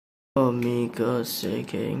Omega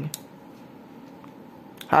shaking.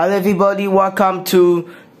 Hello everybody, welcome to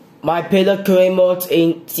my Pillar Career Mode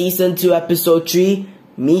in Season 2 Episode 3.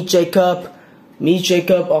 Me Jacob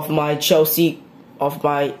of my Chelsea, of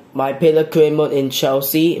my Pillar Career Mode in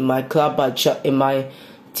Chelsea, in my club, in my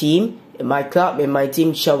team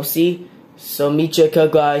Chelsea. So me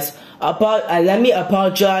Jacob guys, and let me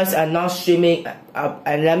apologize and not streaming,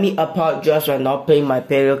 and let me apologize for not playing my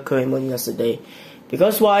Pillar Career Mode yesterday.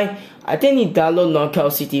 Because why? I didn't need download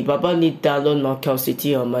Knockout City, but I need download Knockout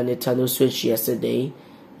City on my Nintendo Switch yesterday.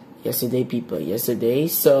 Yesterday.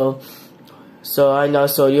 So I know,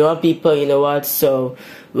 so you know people, you know what? So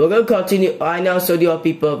we're gonna continue. I know, so you are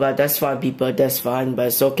people, but that's fine, people. That's fine, but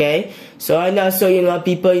it's okay. So I know, so you know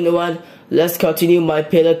people, you know what? Let's continue my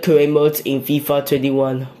Pillar Career Mode in FIFA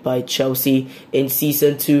 21 by Chelsea in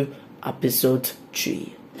Season 2, Episode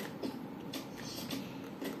 3.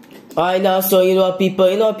 Alright, now, so you know what people,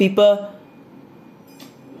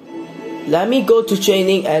 let me go to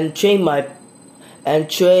training and train my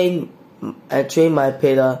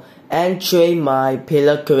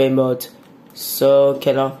Pillar Career Mode. So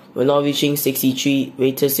we're not reaching 63,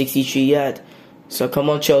 rated 63 yet. So come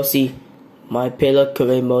on Chelsea, my Pillar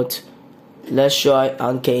Career Mode. Let's try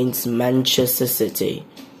against Manchester City.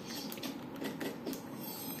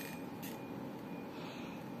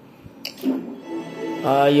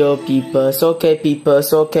 Yo people, it's okay people,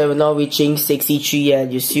 it's okay, we're not reaching 63 yet.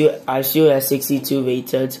 I still have 62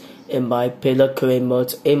 rated in my Pillar Career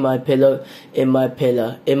Mode, in my Pillar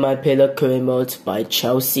Career Mode by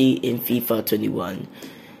Chelsea in FIFA 21.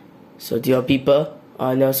 So dear people,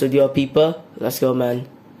 I know, so dear people, let's go man,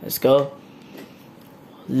 let's go.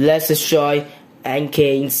 Let's destroy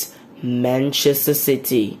against Manchester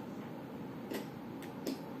City.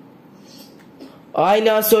 I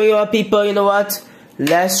know, so you people, you know what?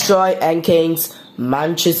 Let's try against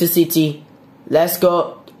Manchester City. Let's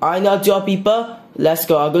go. I know, your people. Let's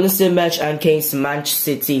go. I'm gonna see a match against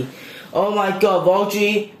Manchester City. Oh my God,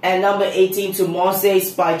 Rodri and number 18 to Marseille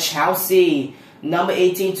by Chelsea. Number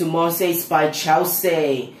 18 to Marseille by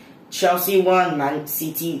Chelsea. Chelsea 1,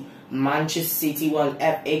 Manchester City 1.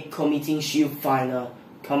 FA Community Shield final.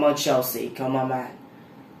 Come on, Chelsea. Come on, man.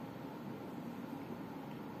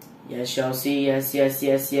 Yes, Chelsea. Yes.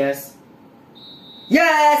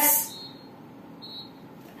 Yes!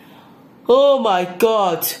 Oh my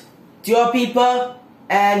God, dear people,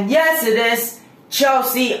 and yes it is,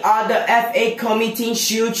 Chelsea are the FA Community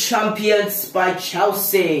Shield champions by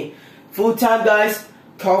Chelsea. Full time guys,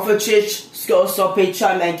 Kovacic score stoppage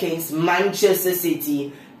time against Manchester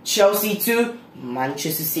City. Chelsea 2,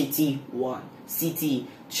 Manchester City 1.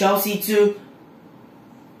 Chelsea 2,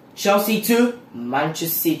 Manchester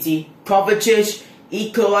City. Kovacic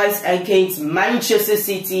equalized against Manchester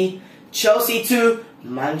City. Chelsea 2,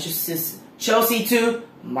 Manchester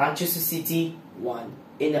City 1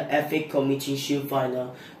 in the FA Community Shield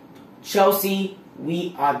final. Chelsea,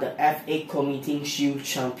 we are the FA Community Shield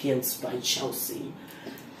champions by Chelsea.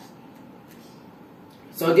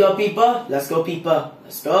 So dear people, let's go people,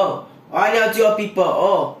 let's go. Alright now dear people,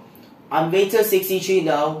 oh, I'm rated 63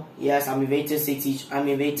 now. Yes, I'm rated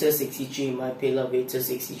 63, my Pillar rated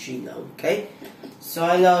 63 now, okay? So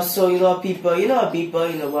I know, so you know people, you know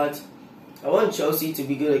what? I want Chelsea to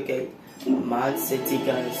be good again. Man City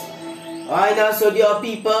guys. Alright now, so dear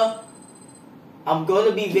people, I'm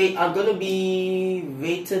gonna be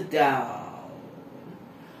rated down.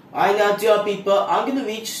 Alright now, dear people, I'm gonna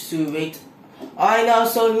reach to rate. Alright now,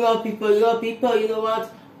 so you know people, you know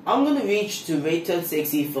what? I'm gonna reach to rated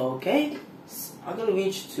 64, okay? I'm gonna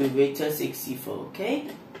reach to rated 64, okay?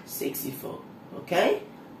 64, okay?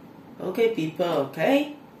 Okay, people,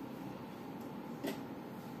 okay?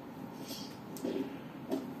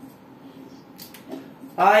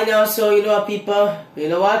 I know, so you know what, people, you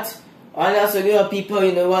know what? I know, so you know what, people,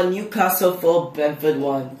 you know what? Newcastle 4, Brentford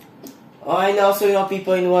 1. I know, so you know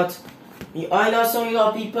people, you know what? I know, so you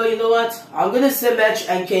know people, you know what? I'm gonna say match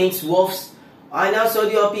against Wolves. I know, so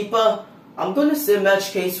dear people, I'm gonna say match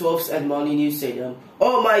against Wolves at Morning News Stadium.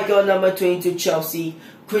 Oh my God, number 22 Chelsea,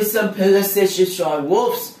 Crystal Palace destroy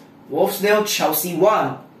Wolves. Wolves nil, Chelsea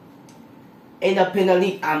 1. In the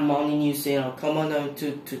penalty at Morning News Stadium. Come on now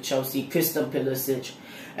to Chelsea, Crystal Palace.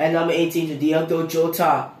 And number 18 to Diogo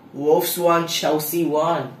Jota, Wolves 1, Chelsea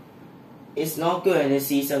 1. It's not good in a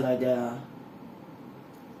season like that.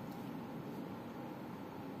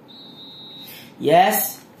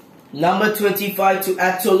 Yes. Number 25 to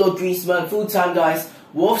Atolo Griezmann, full time guys.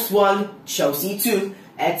 Wolves 1, Chelsea 2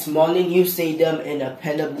 at Morning News Stadium in the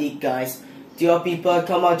Premier League guys. Dear people,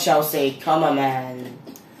 come on Chelsea, come on man.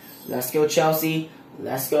 Let's go Chelsea,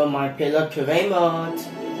 let's go my Pillar Career Mode.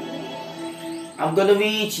 I'm gonna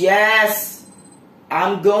reach. Yes.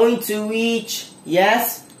 I'm going to reach.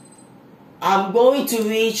 Yes. I'm going to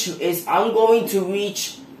reach. I'm going to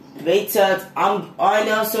reach. Rated. I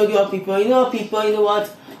know. So your people. You know what?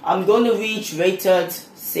 I'm going to reach rated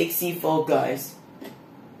 64, guys.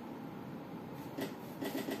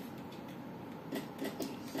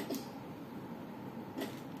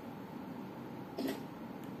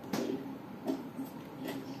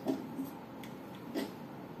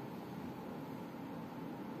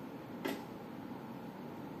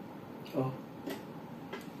 Oh.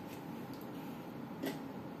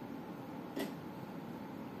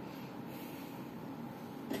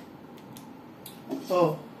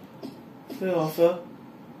 Oh. Free offer.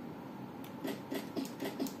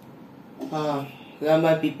 Let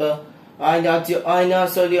my people. I know,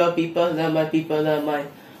 so your people. Let my people.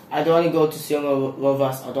 I don't want to go to single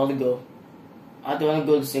lovers. I don't want to go. I don't want to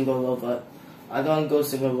go to single lover. I don't want to go to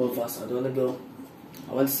single lovers. I don't want to go.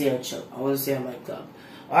 I want to see a show. I want to see my club.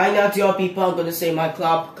 I know to your people. I'm going to say my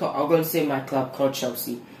club. I'm going to say my club called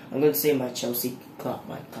Chelsea. I'm going to say my Chelsea club.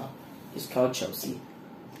 My club is called Chelsea.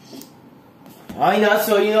 I know,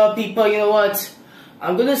 so you know people, you know what?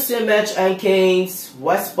 I'm gonna say match and Kane's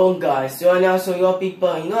Westbourne, guys. So I know, so your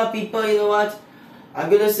people, you know what? I'm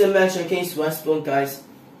gonna say match and Kane's Westbourne, guys.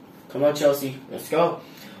 Come on, Chelsea, let's go.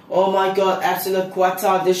 Oh my God, absolute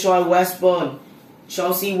quarter destroy Westbourne.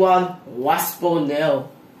 Chelsea 1, Westbourne 0.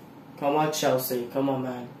 Come on, Chelsea, come on,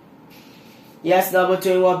 man. Yes, number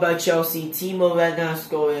 21 by Chelsea. Timo Werner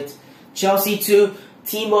score it. Chelsea 2.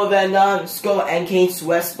 Timo Werner score and Kane's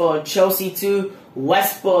Westbourne. Chelsea 2,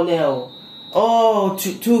 Westbourne 0. Oh,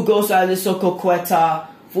 two goals by Lissoko Quetta.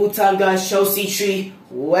 Full time, guys. Chelsea 3,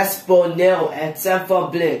 Westbourne 0, and 10 for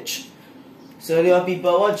Bleach. So, you know, people,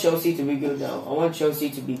 I want Chelsea to be good now. I want Chelsea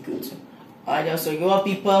to be good. I know, so you know,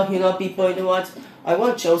 people, you know what? I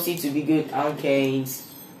want Chelsea to be good and Kane's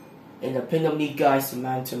in the Premier League, guys,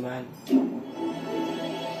 man to man.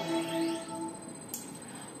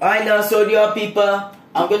 Alright now, so dear people,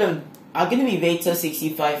 I'm gonna be rated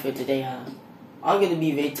 65 for today, huh? I'm gonna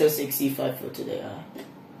be rated 65 for today, huh?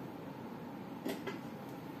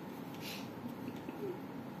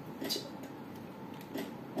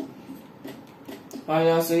 Alright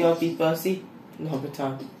now, so dear people, see? No good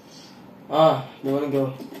time. Don't wanna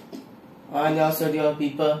go. Alright now, so dear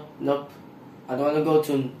people, nope. I don't wanna go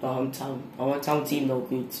to the hometown. My hometown team no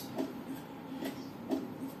good.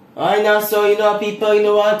 Alright now, so you know people, you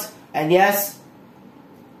know what? And yes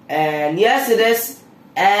it is.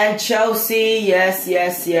 And Chelsea, yes.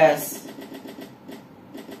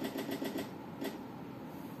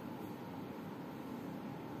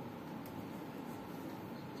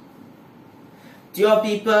 Do your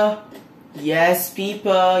people? Yes,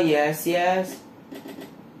 people, yes.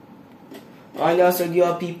 Alright now, so do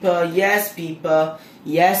your people? Yes, people,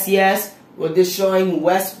 yes. We're destroying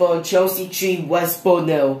Westbourne. Chelsea 3, Westbourne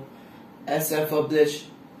 0. SF for Blish.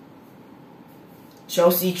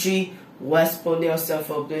 Chelsea 3, Westbourne 0. SF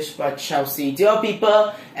for Blish by Chelsea. Dear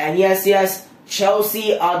people, and yes,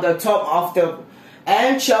 Chelsea are the top of the,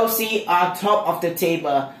 and Chelsea are top of the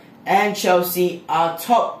table, and Chelsea are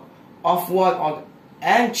top of what on,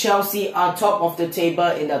 and Chelsea are top of the table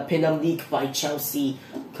in the Premier League by Chelsea.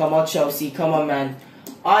 Come on, Chelsea, come on, man.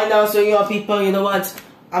 Alright now, so you know people, you know what?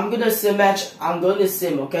 I'm gonna sim match. I'm gonna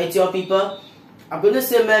sim, okay, to your people. I'm gonna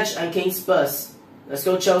sim match and King Spurs. Let's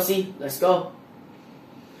go, Chelsea. Let's go.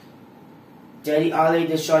 Dele Alli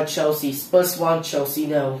destroyed Chelsea. Spurs 1, Chelsea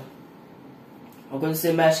 0. I'm gonna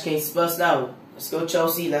sim match King Spurs now. Let's go,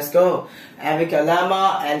 Chelsea. Let's go. Eric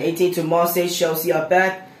Alama and 18 to Marseille. Chelsea are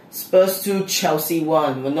back. Spurs 2, Chelsea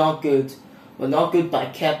 1. We're not good. We're not good by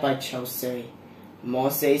kept by Chelsea.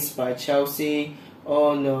 Marseille by Chelsea.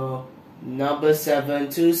 Oh no. Number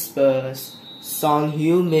 7 to Spurs, Son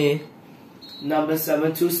Heung-min. Number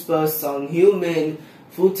 7 to Spurs, Son Heung-min.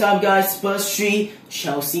 Full time, guys. Spurs 3,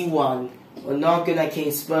 Chelsea 1. We're not good at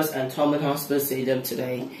King Spurs and Tottenham Hotspur Stadium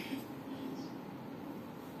today.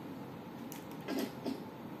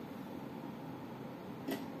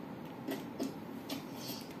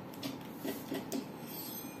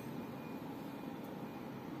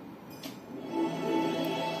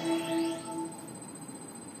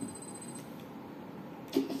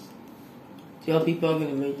 Yo, people are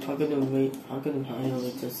gonna wait. I'm gonna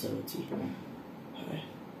wait till 70. Alright.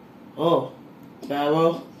 Oh,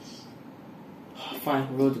 Barrow.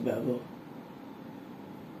 Fine, we'll go to Barrow.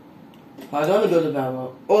 I don't want to go to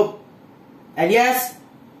Barrow. Oh, and yes,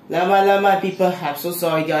 Lama people. I'm so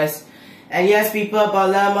sorry, guys. And yes, people, but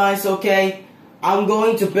Lama is okay. I'm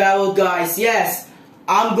going to Barrow, guys. Yes,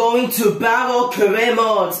 I'm going to Barrow career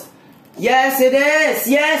mode. Yes, it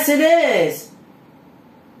is.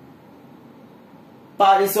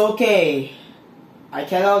 But it's okay. I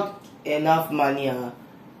cannot enough money.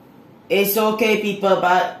 It's okay, people,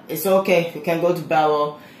 but it's okay. We can go to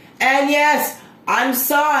Barrow. And yes, I'm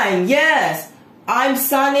signed. Yes, I'm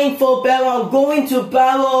signing for Barrow. I'm going to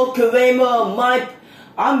Barrow, Karemo.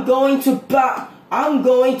 I'm going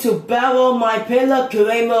to Barrow my pillar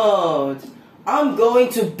career mode. I'm going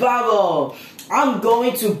to Barrow. I'm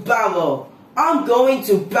going to Barrow. I'm going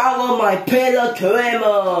to Barrow my pillar career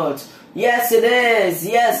mode. Yes it is.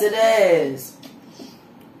 Yes it is.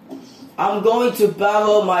 I'm going to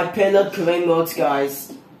Barrow my pillar career mode,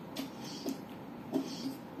 guys.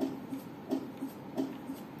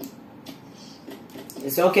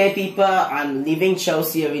 It's okay, people. I'm leaving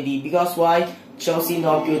Chelsea already. Because why? Chelsea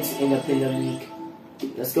not good in the Premier League.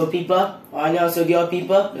 Let's go, people. I know, so dear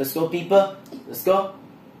people. Let's go, people. Let's go.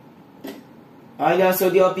 I know, so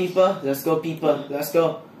dear people. Let's go, people. Let's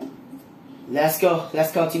go. Let's go.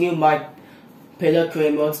 Let's continue my pillar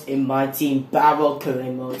career modes in my team. Barrow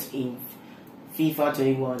career modes in FIFA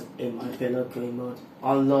 21 in my pillar career mode.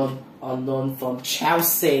 On loan from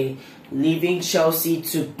Chelsea. Leaving Chelsea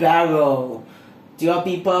to Barrow. Dear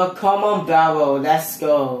people, come on, Barrow. Let's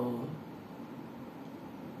go.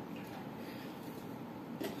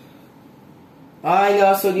 I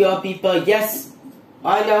know, so dear people, yes.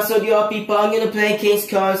 I know, so dear people, I'm gonna play Kings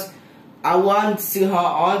because I want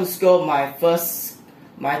to score my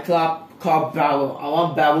club called Barrow. I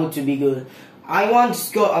want Barrow to be good. I want to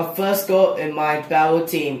score a first goal in my Barrow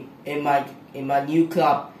team, in my new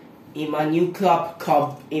club,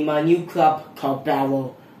 called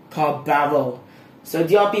Barrow. So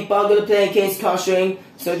dear people, I'm gonna play Kings Caution.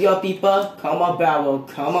 So dear people, come on, Barrow,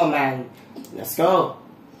 come on, man, let's go.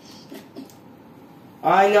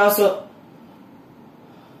 I know, so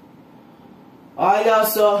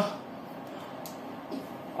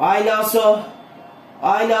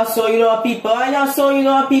you know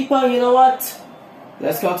people, you know what?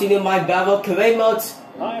 Let's continue my Barrow career mode.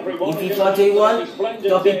 In FIFA 21,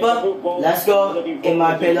 your people, let's go in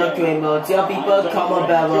my pillar career mode. Your people, come on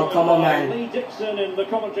Barrow, come on man.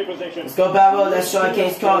 Let's go Barrow, let's try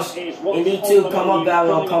King's Cross. In League 2, come on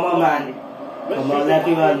Barrow, come on man. Come on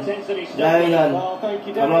everyone, very on.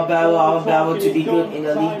 Come on Barrow, I want Barrow to be good in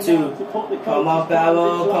the League 2. Come on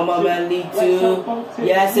Barrow, come on man, League 2.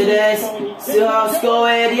 Yes it is, still have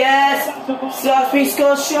scored, yes! Still have 3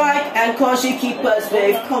 score strike and caution keepers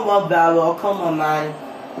wave. Come on Barrow, come on man.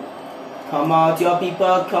 Come on your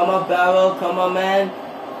people, come on Barrow, come on man.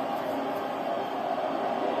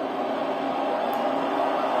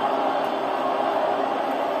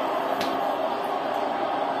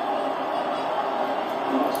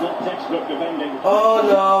 Oh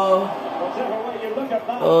no.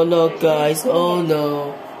 Oh no guys, oh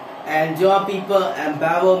no. And your people and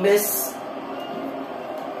Barrow miss.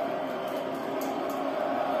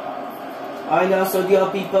 I know, so your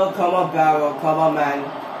people, come on Barrow, come on man.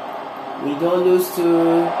 We don't lose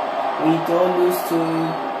to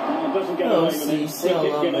oh see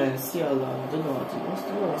along man, see along. Don't know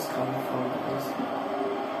what's coming from.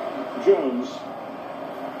 Jones.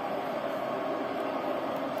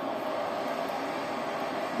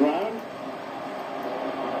 Brown.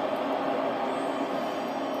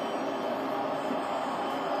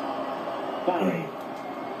 Barry.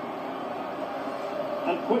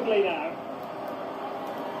 And quickly now.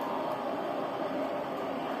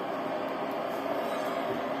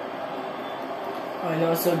 I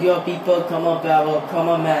know, so dear people, come on Barrow, come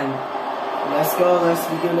on man. Let's go, we're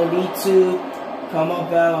gonna lead 2. Come on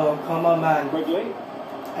Barrow, come on man. Quickly.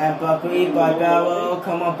 And Buckley by Barrow,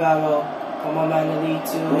 come on Barrow. Come on man, the League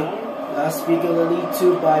 2. Let's speak of the League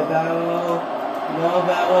 2 by Barrow. No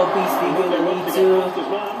Barrow, please speak of the League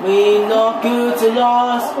 2. We not good to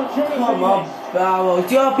loss. Come on Barrow.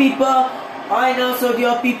 Dear people, I know, so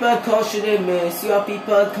dear people, caution and miss. Your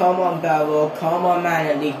people, come on Barrow. Come on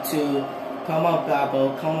man, the League 2. Come on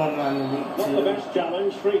Barrow, come on man, the League 2. Not the best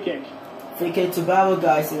challenge, free kick. Free kick to Barrow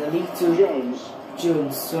guys in the League 2.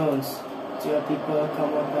 Jones. Dear people,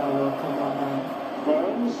 come on Barrow, come on man.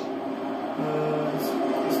 Burns.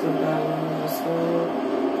 Let's go Barrow, let's go.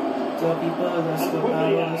 Dear people, let's go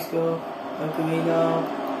Barrow, let's go. Ocarina,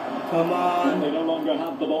 come on. They no longer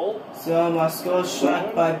have the ball. So my score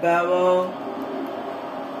struck by Barrow.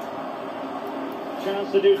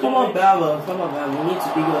 Chance to do come on Barrow, we need to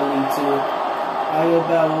be good in League 2. Are you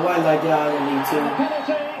Barrow, why lie down in League 2?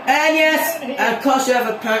 And yes, and of course you have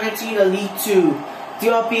a penalty in the League 2.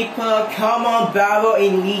 Dear people, come on Barrow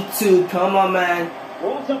in League 2, come on man.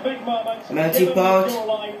 What a big moment. Matthew Given the Pout.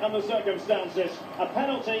 scoreline and the circumstances. A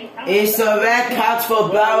penalty. It's a red card for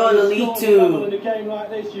Barrow, the League Two. In a game like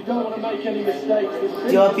this, you don't want to make any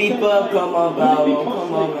mistakes. Your people, come on, Barrow,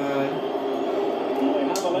 come on, man.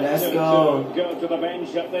 Let's go. Go to the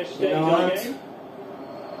bench at this stage You know of the what? game.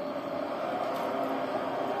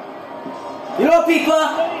 You know, people,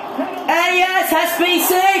 and yes, has been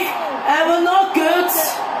saved, and we're not good.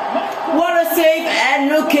 What a save, and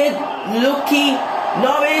look at Lucky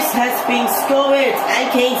Norris has been scored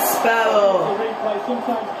against Sparrow.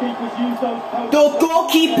 The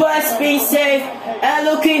goalkeeper has been saved, and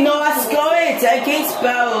Lucky Norris scored against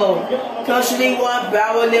Barrow. Cautioning 1,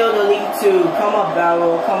 Barrow 0 the League 2. Come on,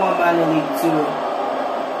 Barrow, come on, man, the League 2.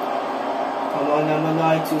 Come on, number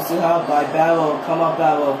 9, to Sihal by Barrow. Come on,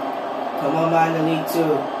 Barrow. Come on, man, the League 2.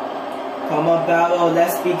 Come on, Barrow,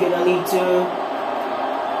 let's begin the League 2.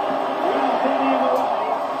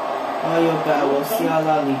 Oh, your Barrow,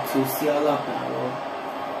 Siala League 2, Siala Barrow.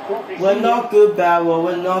 We're not good, Barrow,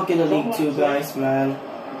 we're not in the League 2, guys, man.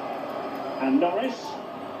 And Norris.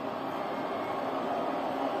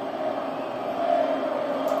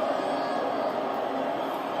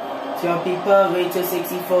 Your people rated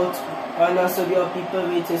 64. And also your people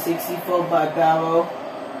rated 64 by Barrow.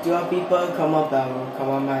 Your people, come on, Barrow, come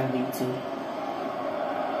on, man, League 2.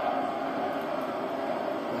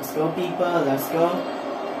 Let's go, people, let's go.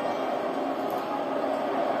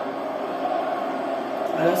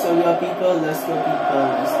 And also your people, let's go, people,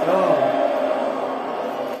 let's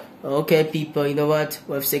go. Okay, people, you know what?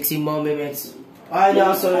 We have 60 more minutes. Alright,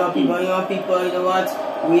 now, so your people, you know what?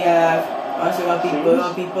 We have, also your people,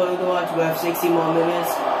 you know what? We have 60 more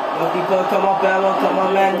minutes. Your people, come on, Barrow, come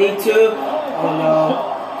on, man, League 2. Oh no.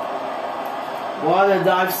 What a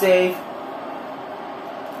dive save.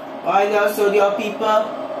 Alright, now, so your people,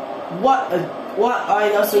 what a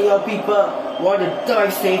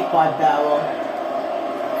dive save by Barrow.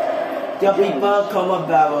 Your people, come on,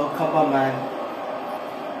 Barrow, come on, man.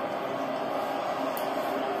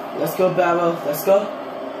 Let's go, Barrow, let's go.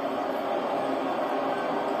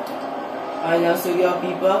 Alright, now, so your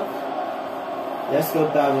people, let's go,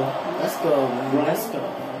 Barrow, let's go, man, let's go.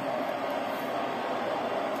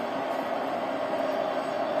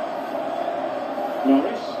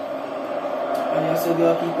 Norris. Alright, now, so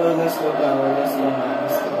your people, let's go, Barrow, let's go, man,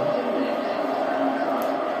 let's go.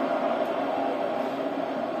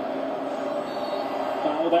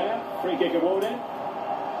 Foul there. Free kick awarded.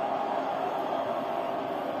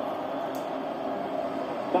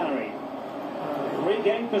 Barry.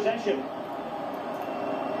 Regain possession.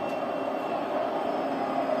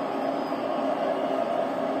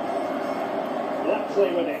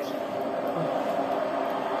 Lapsley with it.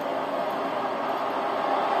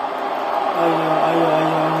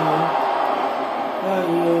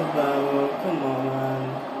 Ayo, Barrow, come on, man.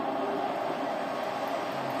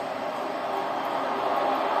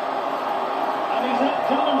 And he's not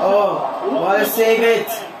done himself. Oh, what a save it.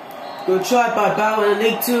 Good try by Barrow in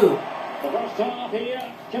League 2. The first half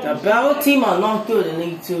here. The Barrow team are not good in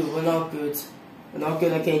League 2. We're not good. We're not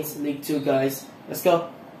good against League 2, guys. Let's go.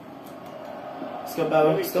 Let's go,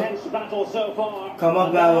 Barrow. Let's go. Tense battle so far. Come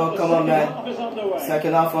on, Barrow. Come on, man. Half is underway.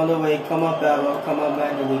 Second half on the way. Come on, Barrow. Come on,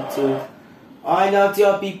 man. In League 2. Alright, now,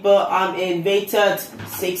 dear people, I'm invaded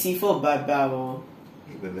 64 by Barrow.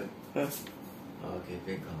 Huh? Okay,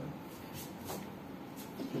 big comment.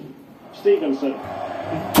 Stevenson.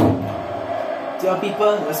 Dear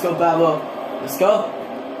people, let's go, Barrow. Let's go.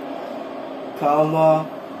 Come on.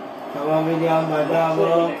 Come on, William, my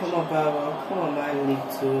Barrow. Come on, Barrow. Come on, man. In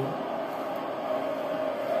League 2.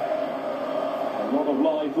 A lot of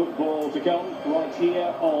live football to come right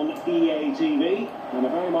here on EA TV, and I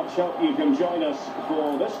very much hope you can join us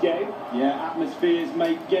for this game. Yeah, atmospheres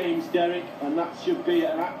make games, Derek, and that should be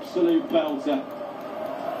an absolute belter.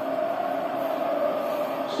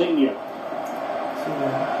 Senior.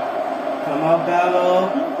 Come on, Barrow.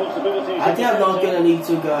 No possibilities. I think I'm not gonna League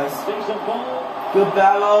 2, guys. Decent ball. Good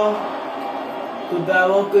Barrow. Good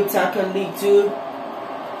Barrow. Good tackle, League 2.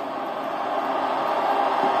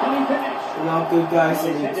 Can he finish? Not good, guys,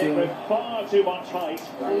 in He's League headed 2. with far too much height.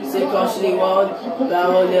 Say cautioning 1.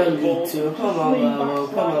 Barrow near League 2. Come on, Barrow.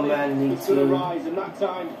 Come on, man, League It's going to 2. rise, and that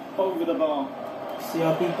time over the bar. See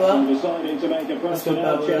your people? And deciding to make a Let's go, personnel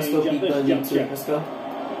Barrow. Let's go, change at people, this League 2. juncture. Let's go.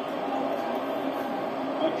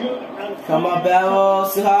 A good and Come on, fine Barrow.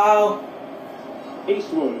 See how?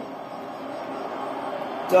 Eastwood.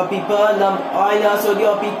 Your people, I know, so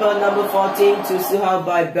your people, number 14 to Suhal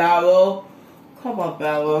by Barrow. Come on,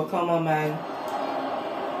 Barrow, come on, man.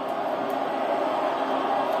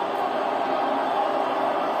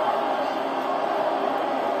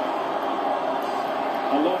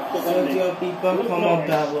 Top So defending. dear people, Luke come on, Norris.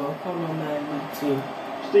 Barrow. Come on, man. Me too.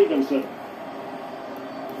 Stevenson.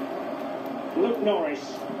 Luke Norris.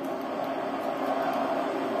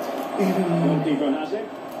 Goalkeeper has it.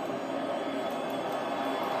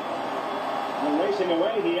 And racing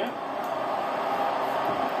away here.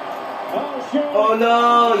 Oh, sure. Oh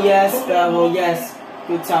no! Yes, Barrow. Yes.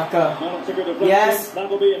 Good tackle. Not a good deflection. Yes.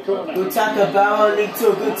 That'll be a corner. Good tackle, Barrow. League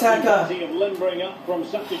 2. Good tackle. Plenty of limbering up from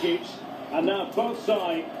substitutes. And now both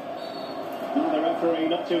sides. And the referee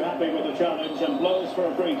not too happy with the challenge and blows for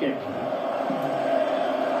a free kick.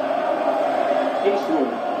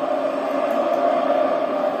 Eastwood.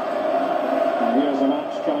 And here's a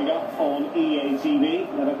match coming up on EA TV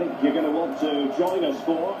that I think you're going to want to join us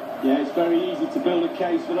for. Yeah, it's very easy to build a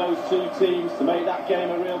case for those two teams to make that game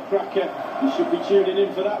a real cracker. You should be tuning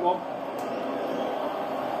in for that one.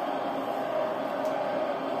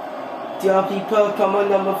 Dear people, come on,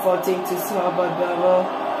 number 14 to start by Barrow.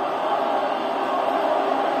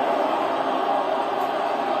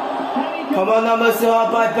 Come on, number 0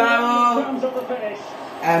 by Barrow. Comes on the finish.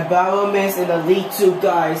 And Barrow missed in the League 2,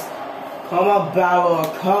 guys. Come on, Barrow.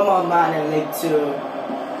 Come on, man, in League 2.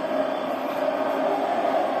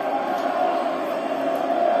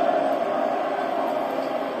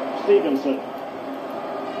 Stevenson.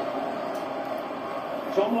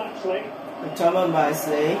 Tom Lapsley. Come on,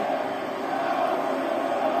 Nicely.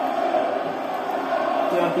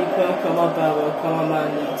 Dear people, come on, Barrow. Come on, man,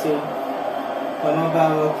 League 2. Come on,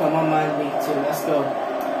 Barrow. Come on, man, League 2. Let's go.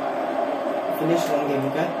 Finish one game,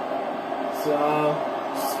 okay? So,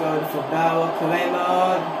 just go for Barrow. Come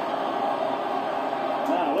on.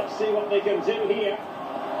 Now let's see what they can do here.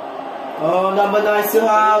 Oh, number 9,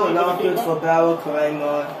 Suhao. Not good for Barrow. Come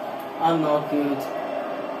on. I'm not good.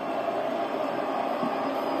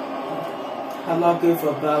 I'm not good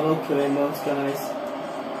for Barrow. Come on, guys.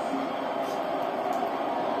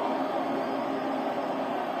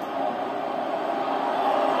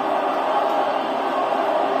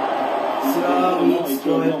 So, it's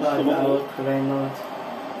going by Barrow. Come on.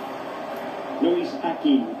 Luis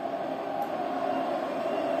Akin.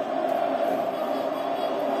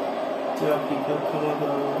 Dear people, come on,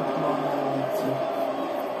 Barrow. Come on, man.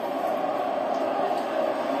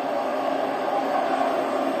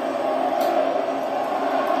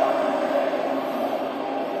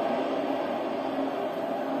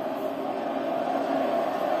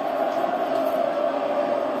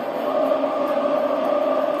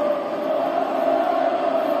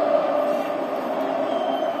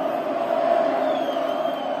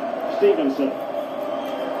 Stevenson.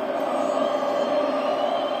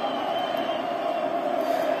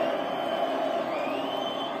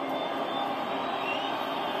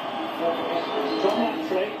 Tom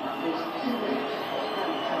Lapsley.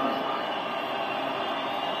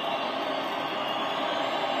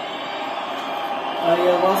 Oh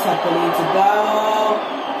yeah, what's happening to Barrow?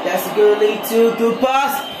 That's a good lead too, good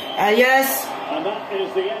pass, and yes, And that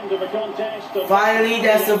is the end of the contest. finally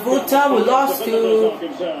there's a full time. We lost to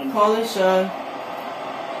Collision.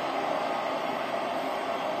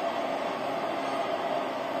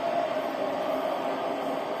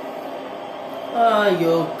 Oh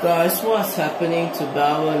yo guys, what's happening to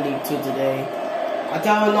Barrow League 2 today? I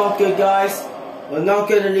thought we're not good, guys. We're not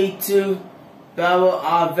good in League 2. Barrow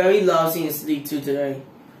are very lousy in League 2 today.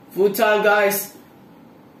 Full time, guys.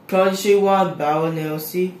 Country 1, Barrow 0.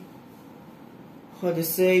 See? What the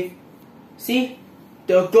save? See?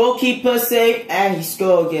 The goalkeeper saved and he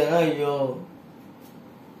scored again. Ayo.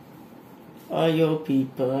 Ayo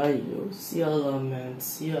people, ayo. See Allah, man.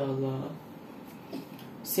 See Allah.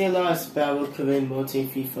 See Allah is Barrow career mode in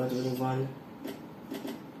FIFA 21.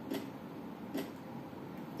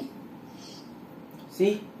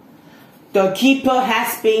 See? The keeper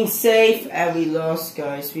has been saved and we lost,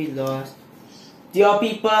 guys. We lost. Dear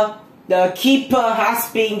people, the keeper has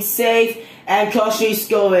been saved and Coshley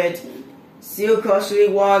scored. Still Coshley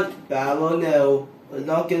 1, Barrow 0. We're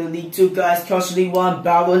not gonna League 2, guys. Coshley 1,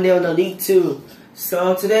 Barrow 0 in the League 2.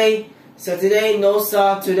 So today, no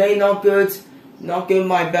sir. Today not good. Not good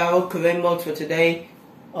my Barrow career mode for today.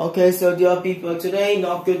 Okay, so dear people, today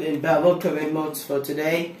not good in Barrow career modes for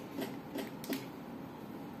today.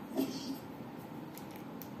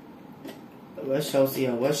 Where's Chelsea?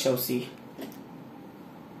 Where's Chelsea?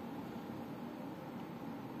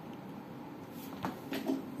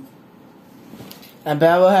 And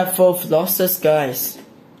Barrow have 4 losses, guys.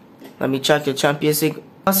 Let me check the Champions League.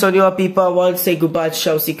 So dear people, I want to say goodbye to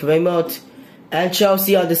Chelsea career mode. And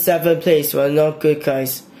Chelsea are the 7th place. We're not good,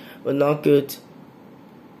 guys. We're not good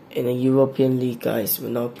in the European League, guys. We're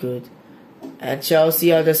not good. And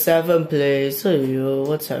Chelsea are the 7th place. Oh, yo,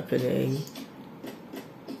 what's happening?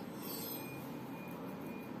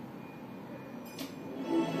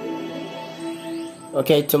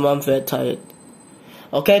 Okay, tomorrow I'm very tired.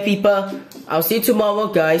 Okay, people, I'll see you tomorrow,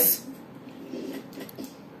 guys.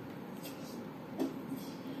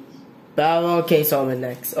 Barrow case on the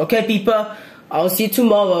next. Okay, people, I'll see you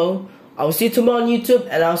tomorrow. I'll see you tomorrow on YouTube,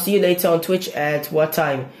 and I'll see you later on Twitch at what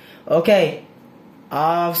time? Okay,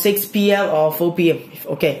 6 p.m. or 4 p.m.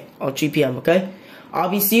 Okay, or 3 p.m. Okay, I'll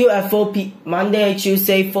be see you at 4 p. Monday,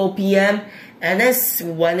 Tuesday, 4 p.m. and that's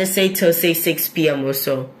Wednesday, Thursday, 6 p.m. or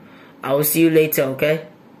so. I will see you later. Okay,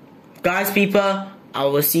 guys, people, I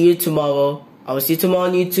will see you tomorrow. I will see you tomorrow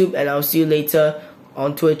on YouTube, and I'll see you later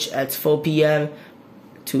on Twitch at 4 p.m.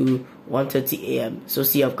 to 1:30 a.m. So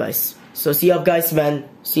see up, guys. So see up, guys, man.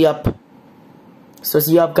 See up. So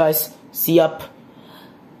see up, guys. See up.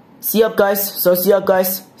 See up, guys. So see up,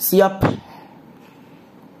 guys. See up.